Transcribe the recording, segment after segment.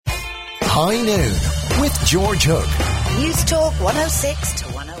High Noon with George Hook. News Talk 106 to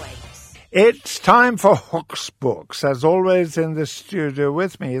 108. It's time for Hook's Books. As always, in the studio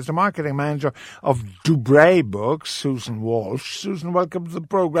with me is the marketing manager of Dubray Books, Susan Walsh. Susan, welcome to the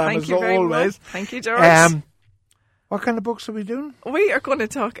programme. Thank as you very always. much. Thank you, George. What kind of books are we doing? We are going to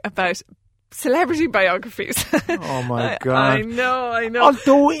talk about celebrity biographies. Oh, my God. I know.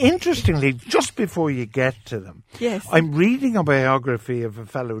 Although, interestingly, just before you get to them, yes, I'm reading a biography of a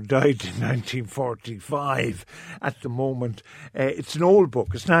fellow who died in 1945 at the moment. It's an old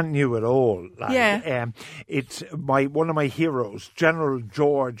book. It's not new at all. It's one of my heroes, General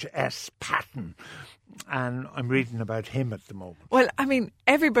George S. Patton. And I'm reading about him at the moment. Well, I mean,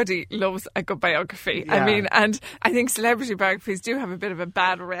 everybody loves a good biography. Yeah. I mean, and I think celebrity biographies do have a bit of a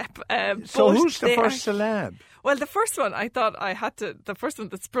bad rep. So who's the first celeb? Well, the first one the first one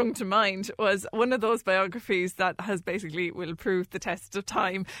that sprung to mind was one of those biographies that will prove the test of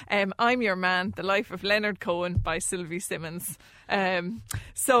time. I'm Your Man, The Life of Leonard Cohen by Sylvie Simmons.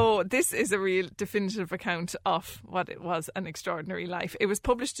 So this is a real definitive account of what it was an extraordinary life. It was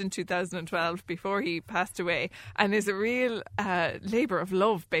published in 2012 before he passed away and is a real labour of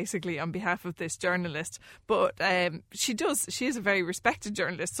love basically on behalf of this journalist. But she is a very respected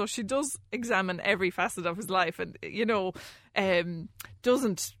journalist, so she does examine every facet of his life and,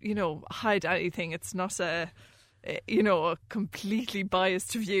 doesn't, hide anything. It's not a completely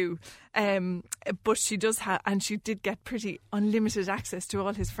biased view. But she does and she did get pretty unlimited access to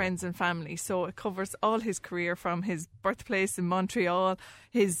all his friends and family. So it covers all his career from his birthplace in Montreal,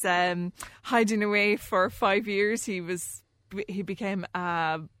 his hiding away for 5 years. He became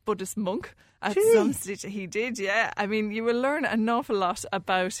a Buddhist monk. At some stage he did, yeah. I mean, you will learn an awful lot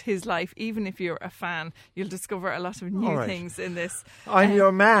about his life, even if you're a fan. You'll discover a lot of new things in this. I'm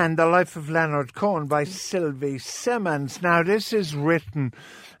Your Man, The Life of Leonard Cohen by Sylvie Simmons. Now, this is written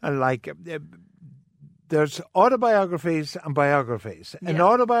there's autobiographies and biographies. Yeah. An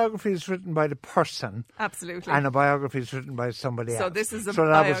autobiography is written by the person. Absolutely. And a biography is written by somebody else. So this is that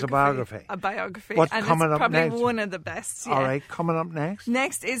was a biography. A biography. What's and coming it's up probably next? One of the best. Yeah. All right, coming up next?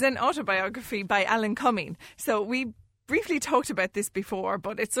 Next is an autobiography by Alan Cumming. So we briefly talked about this before,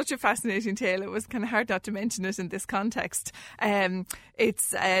 but it's such a fascinating tale. It was kind of hard not to mention it in this context.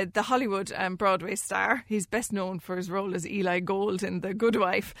 It's the Hollywood and Broadway star. He's best known for his role as Eli Gold in The Good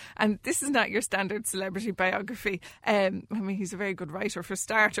Wife. And this is not your standard celebrity biography. He's a very good writer for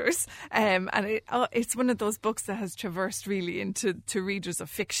starters. And it's one of those books that has traversed really into readers of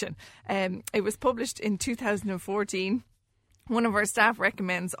fiction. It was published in 2014. One of our staff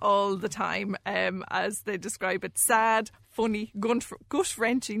recommends all the time, as they describe it, sad, funny,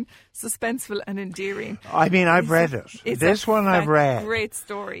 gut-wrenching, suspenseful and endearing. I mean, I've read it. This one I've read. Great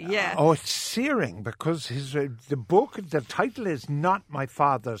story, yeah. Oh, it's searing because the title is Not My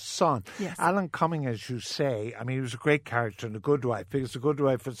Father's Son. Yes. Alan Alan Cumming, as you say, I mean, he was a great character in The Good Wife because The Good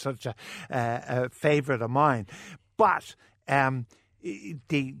Wife was such a favourite of mine. But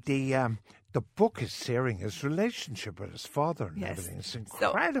the book is searing. His relationship with his father and everything is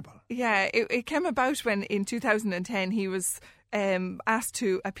incredible. So, it came about when in 2010 he was asked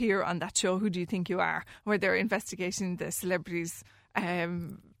to appear on that show, Who Do You Think You Are?, where they're investigating the celebrities'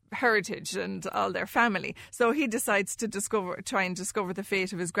 heritage and all their family. So he decides to try and discover the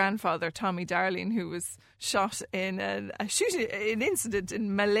fate of his grandfather, Tommy Darling, who was shot in an incident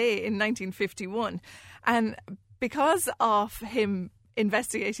in Malay in 1951. And because of him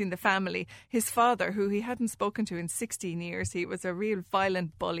investigating the family, his father, who he hadn't spoken to in 16 years, he was a real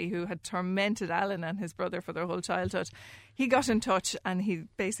violent bully who had tormented Alan and his brother for their whole childhood. He got in touch and he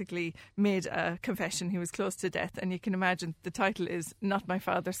basically made a confession. He was close to death, and you can imagine the title is Not My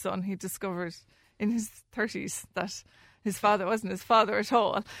Father's Son. He discovered in his 30s that his father wasn't his father at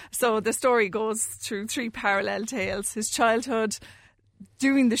all. So the story goes through 3 parallel tales: his childhood,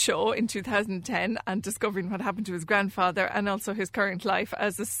 doing the show in 2010 and discovering what happened to his grandfather, and also his current life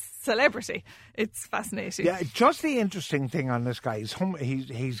as a celebrity. It's fascinating. Yeah, just the interesting thing on this guy is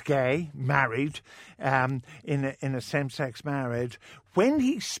he's gay, married, in a same-sex marriage. When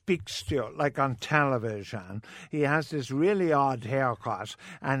he speaks to you, like on television, he has this really odd haircut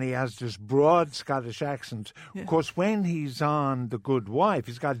and he has this broad Scottish accent. Yeah. Of course, when he's on The Good Wife,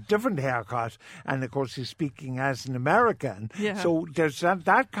 he's got a different haircut, and of course he's speaking as an American. Yeah. So there's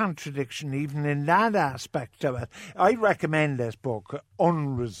that contradiction even in that aspect of it. I recommend this book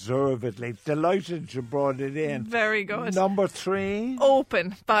unreservedly. Delighted you brought it in. Very good. Number 3?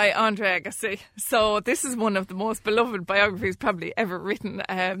 Open by Andre Agassi. So this is one of the most beloved biographies probably ever written,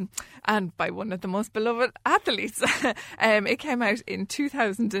 and by one of the most beloved athletes. It came out in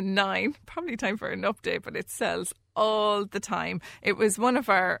 2009. Probably time for an update, but it sells all the time. It was one of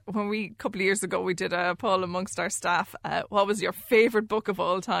a couple of years ago, we did a poll amongst our staff, what was your favourite book of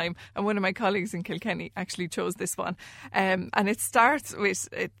all time? And one of my colleagues in Kilkenny actually chose this one. And it starts with,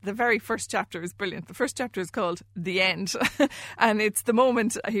 the very first chapter is brilliant. The first chapter is called The End. And it's the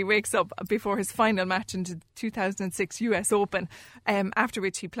moment he wakes up before his final match in the 2006 US Open, after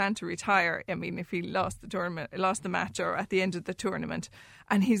which he planned to retire. I mean, if he lost the match or at the end of the tournament.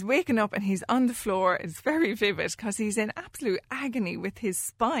 And he's waking up and he's on the floor. It's very vivid because he's in absolute agony with his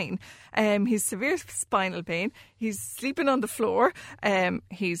spine. He's severe spinal pain. He's sleeping on the floor.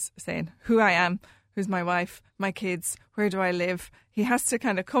 He's saying, who I am, who's my wife, my kids, where do I live? He has to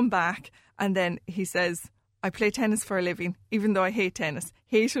kind of come back. And then he says, I play tennis for a living, even though I hate tennis.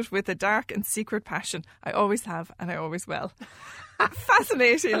 Hate it with a dark and secret passion. I always have and I always will.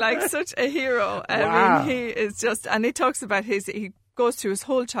 Fascinating, like such a hero. Wow. I mean, he is just, and it talks about he goes through his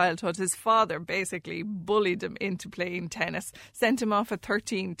whole childhood. His father basically bullied him into playing tennis, sent him off at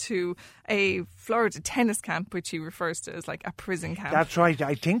 13 to a Florida tennis camp, which he refers to as like a prison camp. That's right.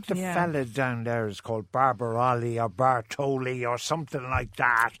 I think the fella down there is called Barbaroli or Bartoli or something like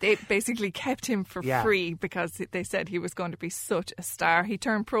that. They basically kept him for free because they said he was going to be such a star. He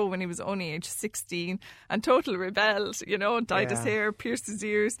turned pro when he was only age 16 and total rebelled, dyed his hair, pierced his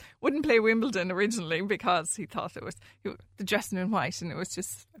ears, wouldn't play Wimbledon originally because he thought it was the dressing in white and it was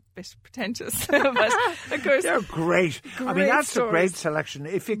just a bit pretentious. But of course, they're great. I mean, that's stories. a great selection.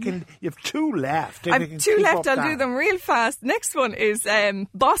 If you can, you've two left. I've two left. I'll do them real fast. Next one is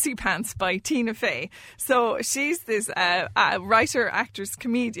Bossy Pants by Tina Fey. So she's this writer, actress,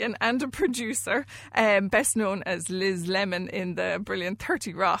 comedian and a producer, best known as Liz Lemon in the brilliant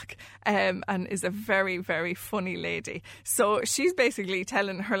 30 Rock, and is a very, very funny lady. So she's basically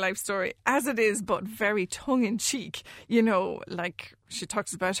telling her life story as it is, but very tongue-in-cheek, like she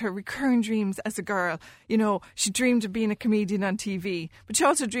talks about her recurring dreams as a girl. She dreamed of being a comedian on TV, but she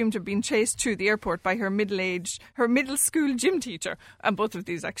also dreamed of being chased through the airport by her middle school gym teacher. And both of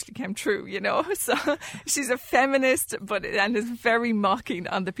these actually came true, So she's a feminist, and is very mocking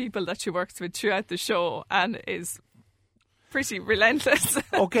on the people that she works with throughout the show and is pretty relentless.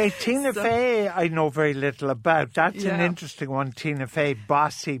 Okay, Tina Fey I know very little about. That's an interesting one, Tina Fey,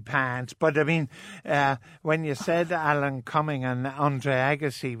 Bossy Pants. But I mean, when you said Alan Cumming and Andre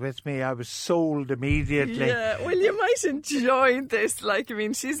Agassi with me, I was sold immediately. Yeah, well, you might enjoy this.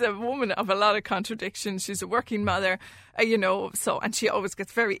 She's a woman of a lot of contradictions. She's a working mother, and she always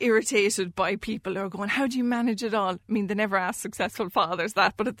gets very irritated by people who are going, how do you manage it all? I mean, they never ask successful fathers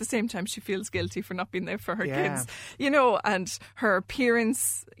that, but at the same time, she feels guilty for not being there for her kids, and her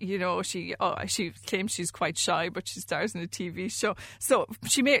appearance, she claims she's quite shy, but she stars in a TV show. So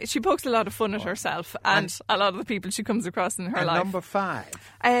she pokes a lot of fun at herself and a lot of the people she comes across in her life. Number 5.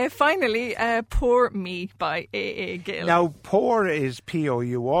 Finally, Poor Me by A.A. Gill. Now, poor is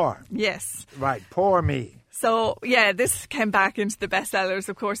P-O-U-R. Yes. Right, Poor Me. So, this came back into the bestsellers,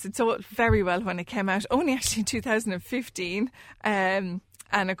 of course. It sold very well when it came out, only actually in 2015. And,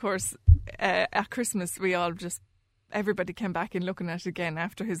 of course, at Christmas, everybody came back in looking at it again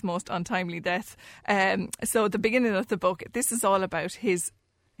after his most untimely death. So the beginning of the book, this is all about his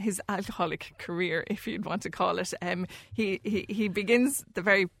alcoholic career, if you'd want to call it. He begins the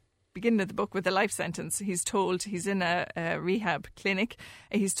very beginning of the book with a life sentence. He's told he's in a rehab clinic.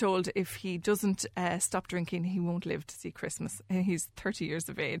 He's told if he doesn't stop drinking, he won't live to see Christmas. He's 30 years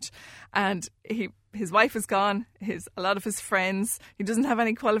of age. And his wife is gone, a lot of his friends. He doesn't have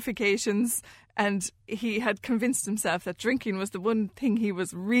any qualifications. And he had convinced himself that drinking was the one thing he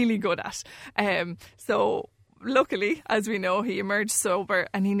was really good at. So luckily, as we know, he emerged sober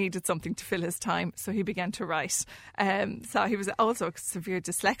and he needed something to fill his time. So he began to write. So he was also a severe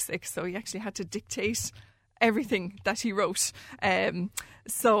dyslexic. So he actually had to dictate everything that he wrote.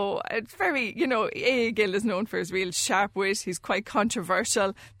 So it's very, A.A. Gill is known for his real sharp wit. He's quite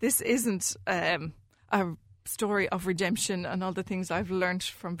controversial. This isn't a story of redemption and all the things I've learned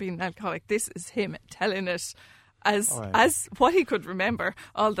from being an alcoholic. This is him telling it as what he could remember.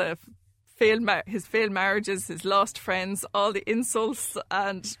 All the his failed marriages, his lost friends, all the insults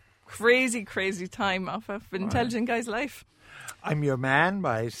and crazy time of an intelligent guy's life. I'm Your Man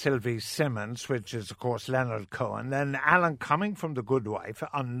by Sylvie Simmons, which is, of course, Leonard Cohen. Then Alan Cumming from The Good Wife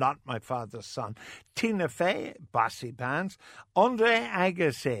on Not My Father's Son. Tina Fey, Bossy Pants. Andre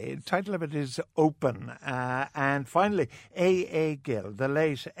Agassi, the title of it is Open. And finally, A.A. Gill, the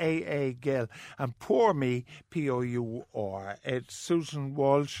late A.A. Gill. And Poor Me, P-O-U-R. It's Susan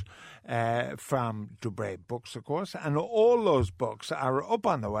Walsh from Dubray Books, of course. And all those books are up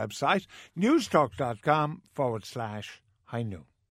on the website, newstalk.com/High Noon.